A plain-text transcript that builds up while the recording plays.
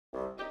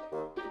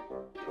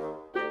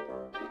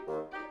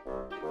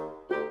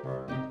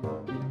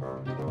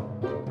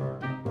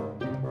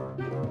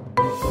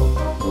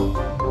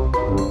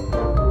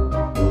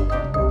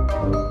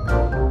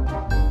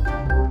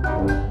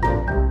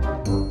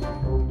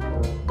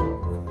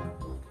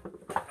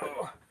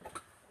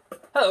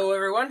Hello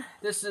everyone,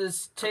 this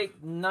is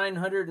take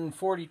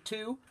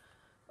 942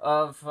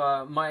 of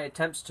my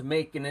attempts to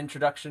make an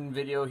introduction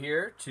video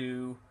here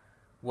to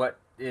what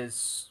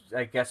is,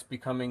 I guess,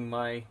 becoming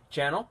my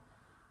channel,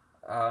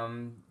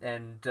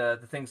 and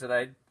the things that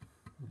I'd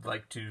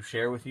like to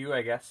share with you,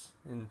 I guess,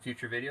 in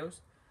future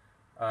videos.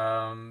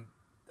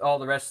 All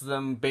the rest of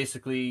them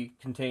basically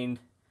contained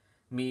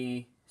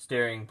me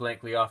staring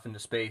blankly off into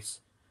space.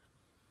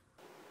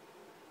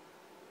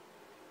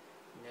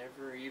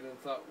 Never even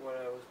thought what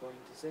I was going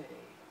to say.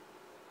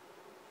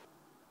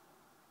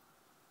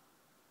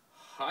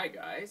 Hi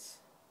guys.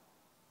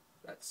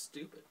 That's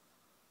stupid.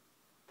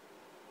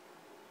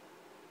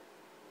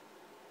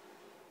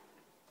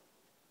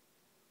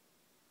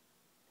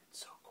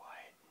 It's so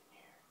quiet in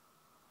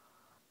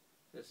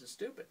here. This is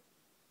stupid.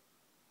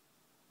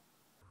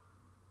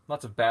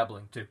 Lots of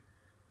babbling too.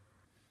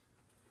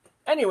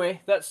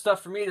 Anyway, that's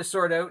stuff for me to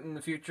sort out in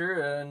the future,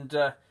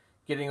 and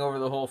getting over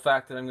the whole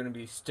fact that I'm going to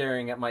be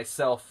staring at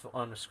myself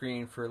on a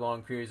screen for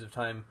long periods of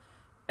time,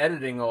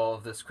 editing all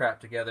of this crap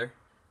together.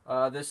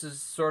 This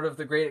is sort of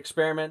the great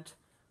experiment.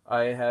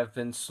 I have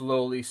been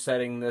slowly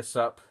setting this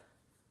up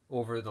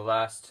over the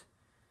last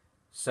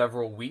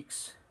several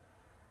weeks.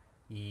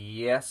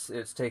 Yes,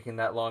 it's taken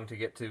that long to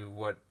get to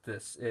what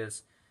this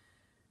is.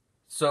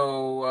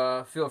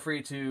 So feel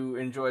free to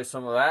enjoy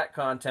some of that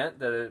content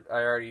that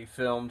I already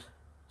filmed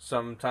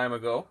some time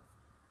ago.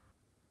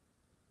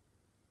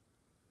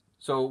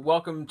 So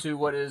welcome to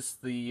what is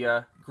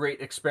the great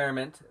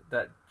experiment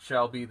that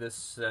shall be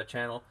this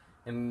channel,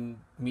 and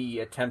me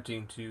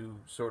attempting to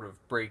sort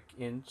of break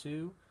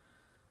into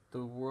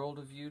the world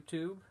of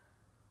YouTube.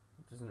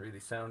 It doesn't really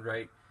sound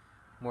right.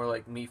 More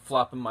like me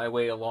flopping my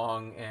way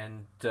along,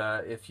 and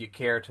if you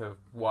care to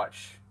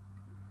watch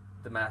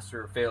the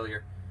master of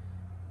failure,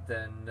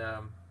 then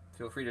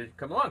feel free to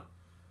come along.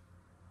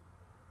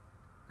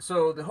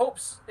 So the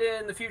hopes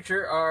in the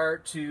future are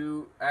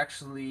to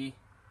actually,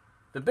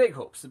 the big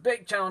hopes, the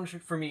big challenge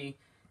for me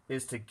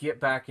is to get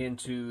back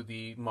into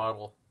the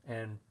model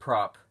and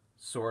prop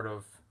sort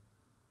of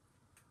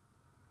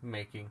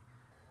making.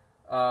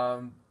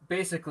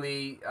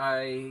 Basically,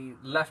 I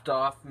left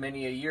off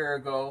many a year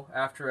ago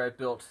after I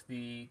built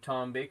the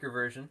Tom Baker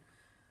version,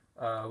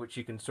 which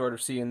you can sort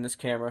of see in this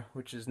camera,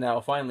 which is now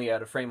finally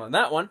out of frame on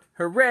that one.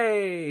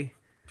 Hooray!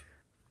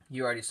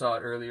 You already saw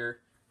it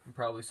earlier in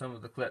probably some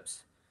of the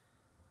clips.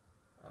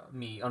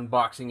 Me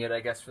unboxing it,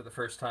 I guess, for the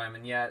first time,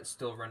 and yeah, it's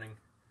still running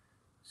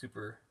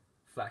super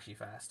flashy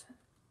fast.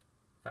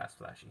 Fast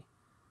flashy.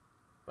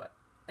 But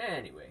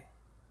anyway,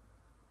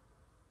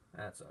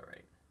 that's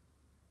alright.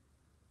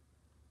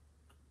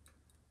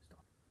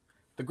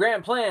 The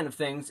grand plan of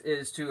things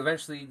is to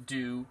eventually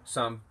do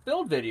some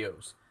build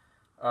videos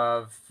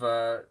of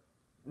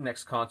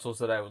next consoles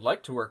that I would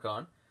like to work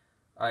on.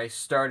 I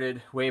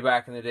started way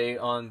back in the day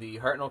on the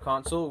Hartnell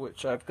console,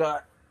 which I've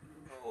got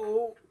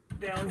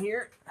down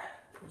here.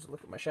 Let's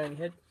look at my shiny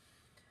head.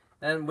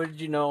 And what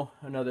did you know?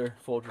 Another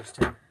Folgers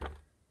tin.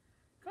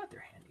 God,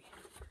 they're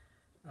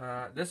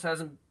handy. This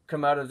hasn't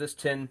come out of this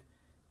tin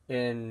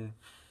in,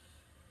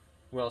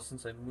 well,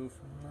 since I moved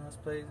from the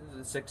last place. Is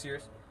it 6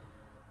 years?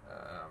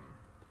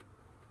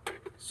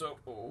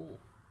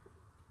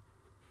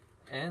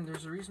 And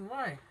there's a reason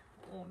why.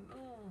 Oh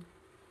no.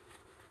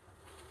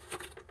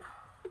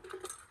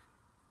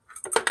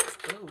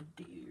 Oh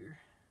dear.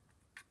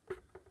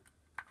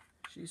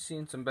 She's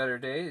seen some better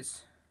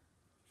days.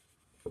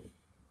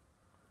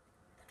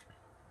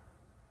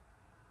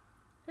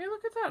 Hey,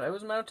 look at that. I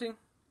was mounting.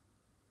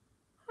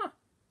 Huh.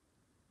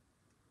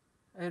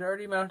 I had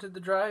already mounted the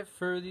drive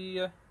for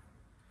the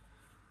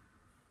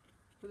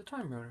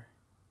time rotor.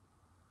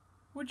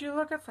 Would you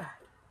look at that?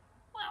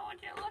 Well, would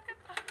you look at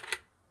that?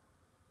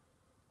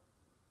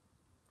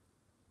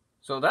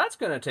 So that's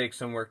going to take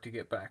some work to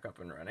get back up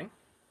and running.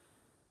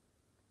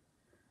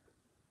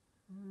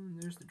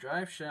 There's the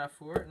drive shaft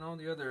for it and all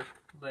the other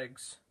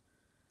legs.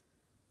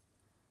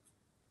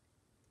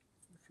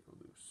 I feel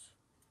loose.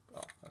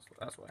 Oh,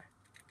 that's why.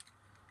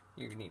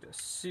 You need a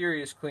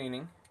serious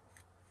cleaning.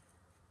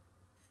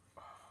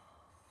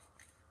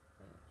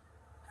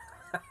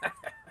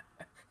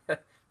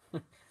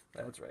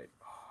 That's right.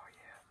 Oh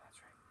yeah, that's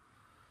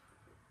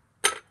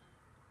right.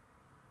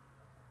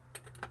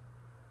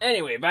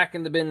 Anyway, back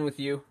in the bin with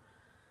you.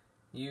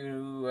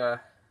 You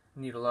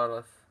need a lot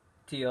of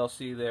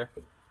TLC there.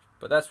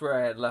 But that's where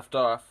I had left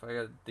off. I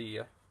got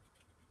the,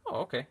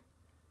 oh okay,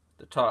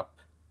 the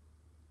top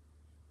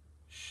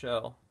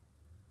shell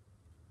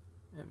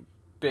and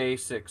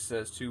basics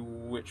as to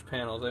which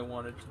panels I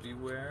wanted to be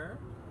where.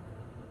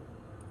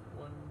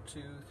 1,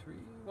 2, 3,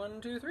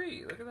 1, 2,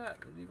 3. Look at that,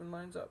 it even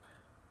lines up.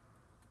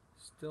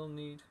 Still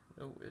need,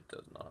 no, it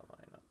does not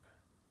line up.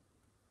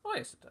 Oh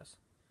yes, it does.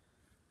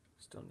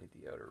 Still need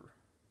the outer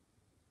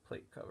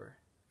plate cover.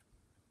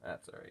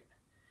 That's alright.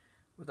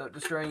 Without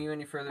destroying you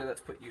any further,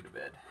 let's put you to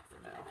bed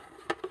for now.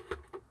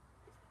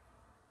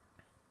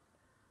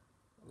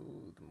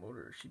 Ooh, the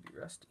motor should be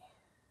rusty.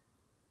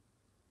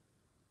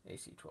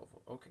 AC 12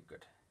 volt. Okay,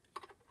 good.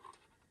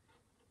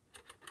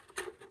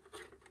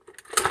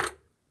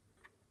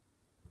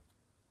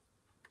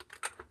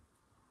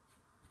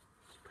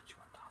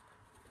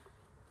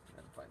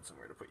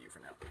 somewhere to put you for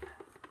now.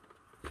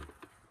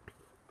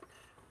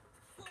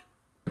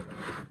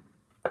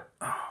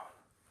 Oh.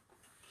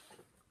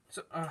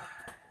 So, I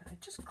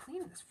just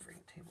cleaned this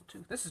friggin' table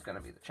too. This is going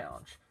to be the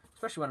challenge.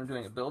 Especially when I'm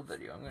doing a build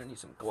video. I'm going to need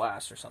some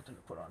glass or something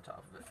to put on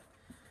top of it.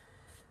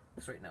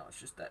 Because right now it's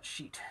just that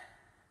sheet.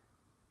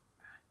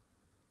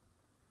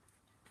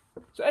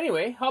 So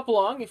anyway, hop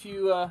along if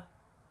you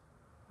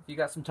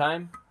got some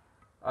time.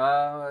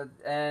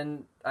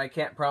 And I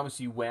can't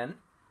promise you when,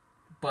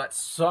 but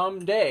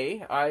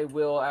someday I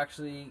will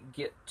actually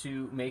get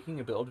to making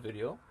a build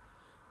video.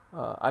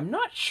 I'm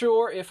not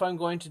sure if I'm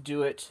going to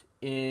do it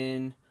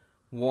in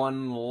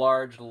one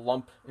large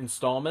lump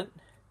installment,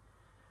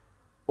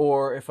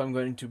 or if I'm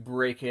going to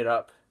break it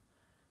up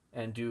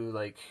and do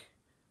like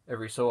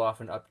every so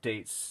often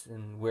updates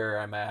and where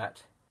I'm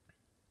at.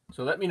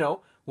 So let me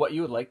know what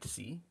you would like to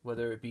see,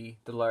 whether it be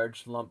the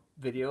large lump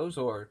videos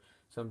or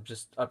some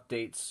just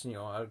updates, you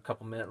know, a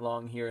couple minute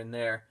long here and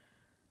there.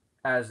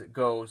 As it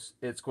goes,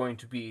 it's going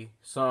to be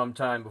some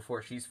time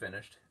before she's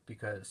finished,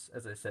 because,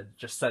 as I said,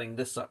 just setting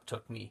this up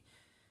took me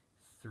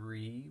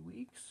 3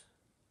 weeks,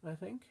 I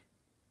think.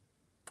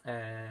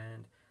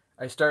 And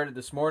I started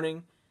this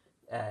morning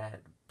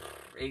at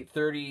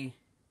 8:30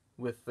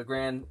 with the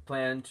grand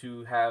plan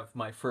to have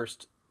my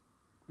first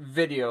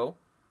video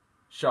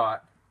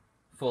shot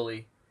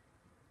fully.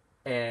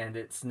 And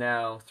it's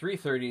now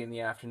 3:30 in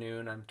the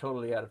afternoon. I'm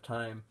totally out of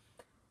time.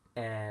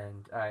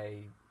 And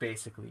I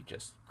basically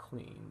just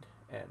cleaned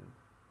and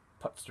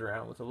putzed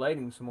around with the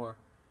lighting some more.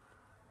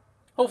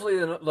 Hopefully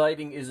the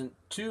lighting isn't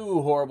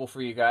too horrible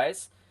for you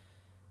guys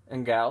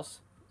and gals.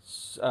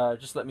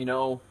 Just let me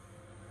know.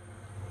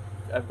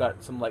 I've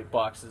got some light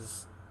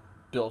boxes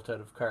built out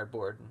of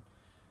cardboard and,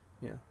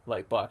 you know,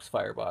 light box,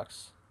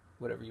 firebox,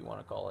 whatever you want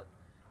to call it.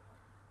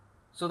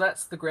 So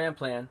that's the grand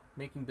plan,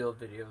 making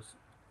build videos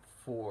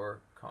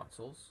for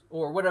consoles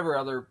or whatever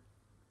other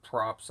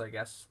props, I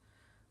guess.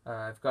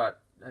 I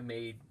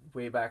made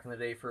way back in the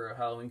day for a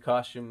Halloween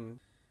costume,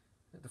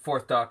 the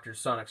Fourth Doctor's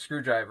sonic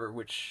screwdriver,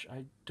 which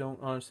I don't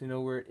honestly know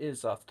where it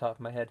is off the top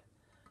of my head.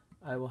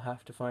 I will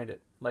have to find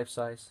it. Life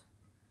size,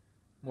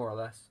 more or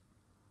less,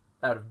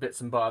 out of bits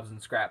and bobs and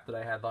scrap that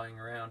I had lying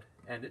around.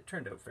 And it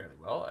turned out fairly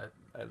well,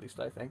 at least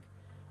I think.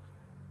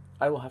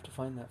 I will have to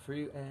find that for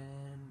you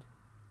and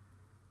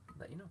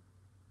let you know.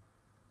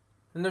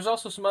 And there's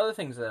also some other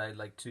things that I'd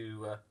like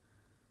to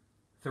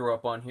throw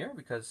up on here,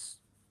 because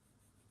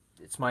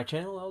it's my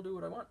channel, I'll do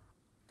what I want.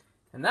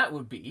 And that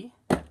would be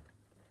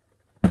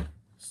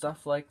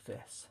stuff like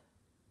this.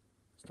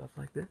 Stuff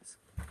like this.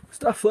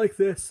 Stuff like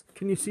this.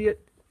 Can you see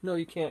it? No,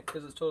 you can't,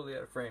 because it's totally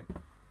out of frame.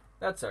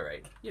 That's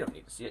alright. You don't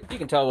need to see it. You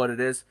can tell what it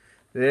is.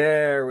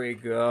 There we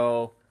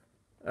go.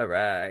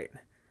 Alright.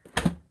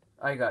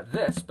 I got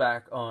this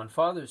back on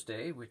Father's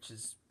Day, which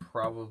is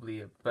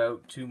probably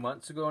about 2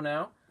 months ago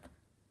now.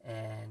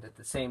 And at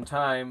the same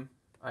time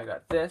I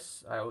got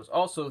this, I was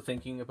also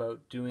thinking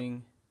about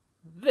doing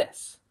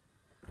this.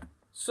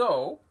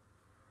 So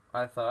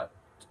I thought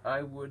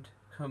I would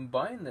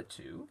combine the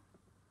two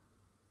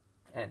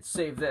and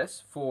save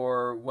this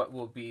for what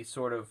will be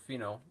sort of, you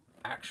know,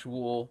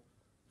 actual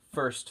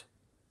first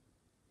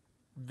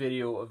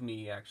video of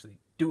me actually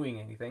doing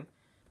anything.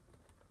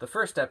 The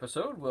first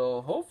episode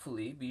will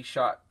hopefully be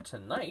shot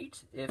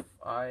tonight if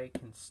I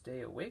can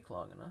stay awake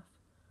long enough.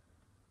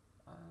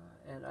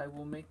 And I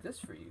will make this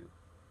for you.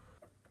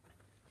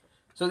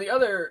 So the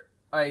other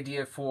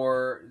idea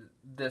for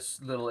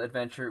this little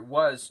adventure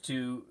was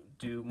to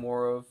do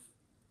more of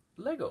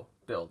Lego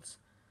builds,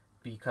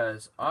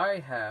 because I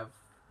have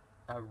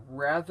a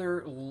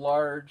rather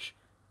large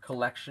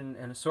collection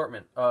and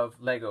assortment of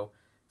Lego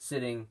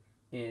sitting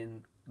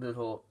in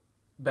little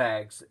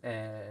bags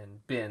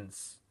and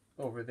bins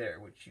over there,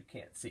 which you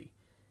can't see.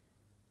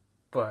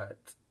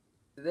 But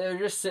they're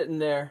just sitting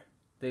there.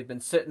 They've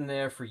been sitting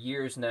there for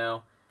years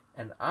now,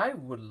 and I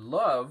would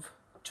love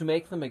to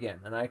make them again.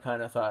 And I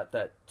kind of thought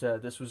that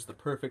this was the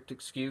perfect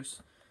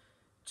excuse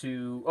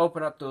to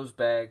open up those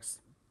bags,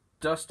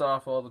 dust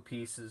off all the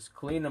pieces,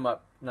 clean them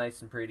up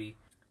nice and pretty.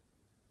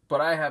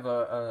 But I have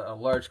a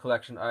large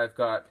collection. I've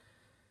got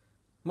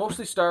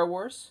mostly Star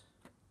Wars,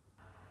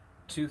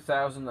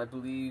 2000, I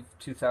believe,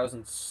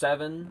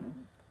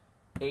 2007,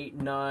 8,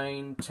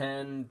 9,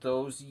 10,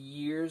 those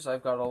years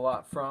I've got a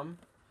lot from.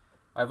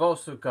 I've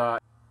also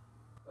got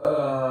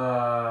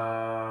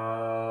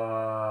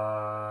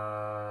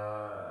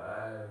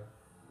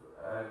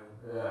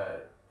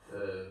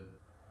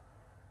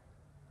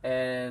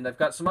and I've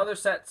got some other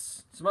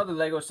sets, some other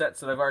Lego sets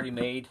that I've already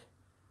made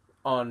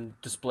on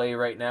display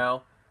right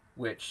now,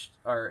 which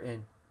are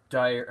in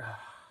dire...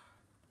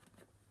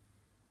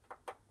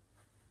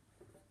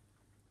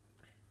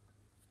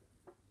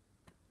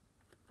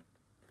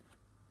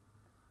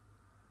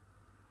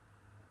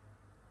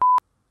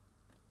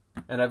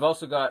 And I've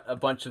also got a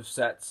bunch of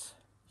sets.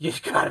 You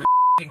gotta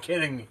be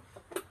kidding me.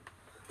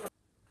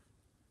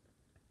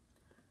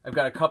 I've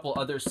got a couple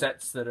other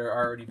sets that are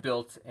already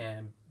built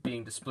and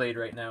being displayed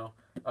right now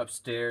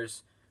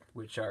upstairs,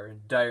 which are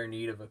in dire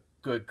need of a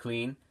good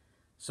clean.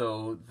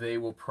 So they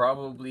will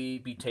probably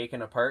be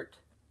taken apart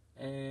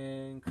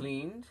and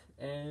cleaned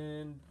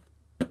and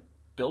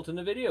built in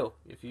a video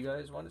if you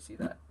guys want to see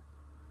that.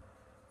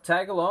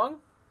 Tag along.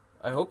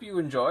 I hope you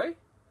enjoy.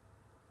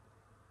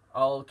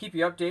 I'll keep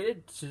you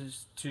updated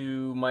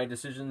to my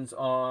decisions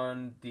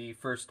on the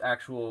first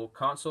actual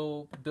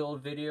console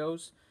build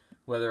videos,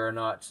 whether or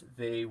not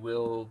they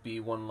will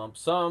be one lump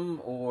sum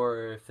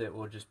or if it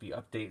will just be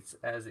updates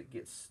as it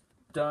gets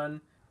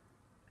done.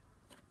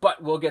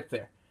 But we'll get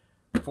there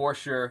for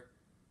sure.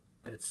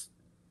 It's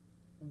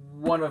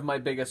one of my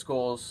biggest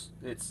goals.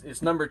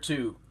 It's number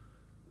 2,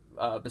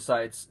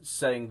 besides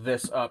setting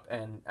this up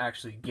and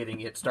actually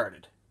getting it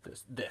started.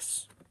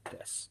 This.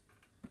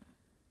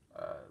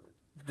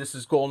 This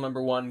is goal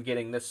number 1,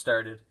 getting this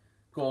started.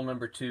 Goal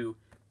number 2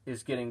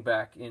 is getting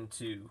back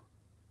into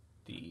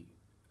the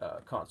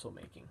console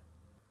making.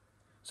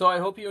 So I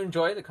hope you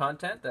enjoy the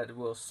content that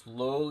will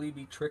slowly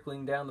be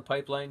trickling down the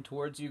pipeline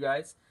towards you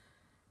guys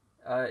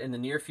in the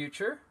near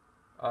future.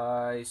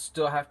 I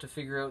still have to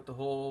figure out the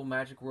whole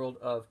magic world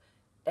of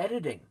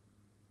editing,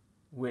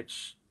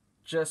 which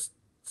just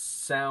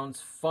sounds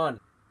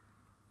fun.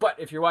 But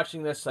if you're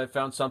watching this, I've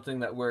found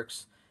something that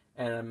works,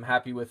 and I'm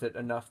happy with it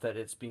enough that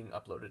it's being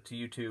uploaded to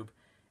YouTube.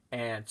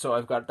 And so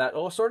I've got that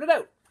all sorted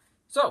out.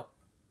 So,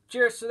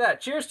 cheers to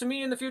that. Cheers to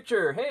me in the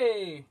future.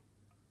 Hey!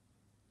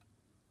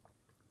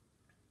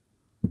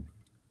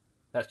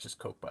 That's just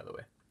Coke, by the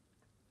way.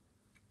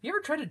 You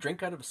ever tried to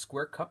drink out of a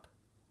square cup?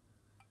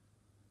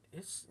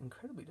 It's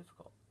incredibly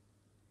difficult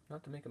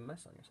not to make a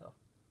mess on yourself.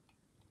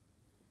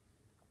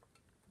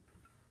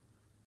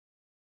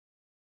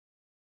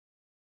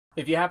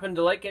 If you happen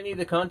to like any of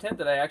the content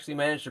that I actually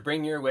managed to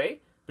bring your way,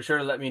 be sure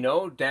to let me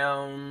know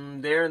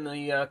down there in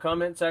the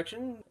comment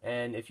section.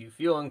 And if you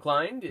feel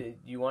inclined,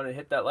 you want to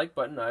hit that like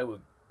button, I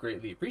would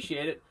greatly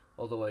appreciate it.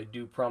 Although I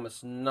do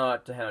promise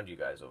not to hound you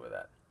guys over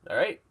that.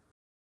 Alright?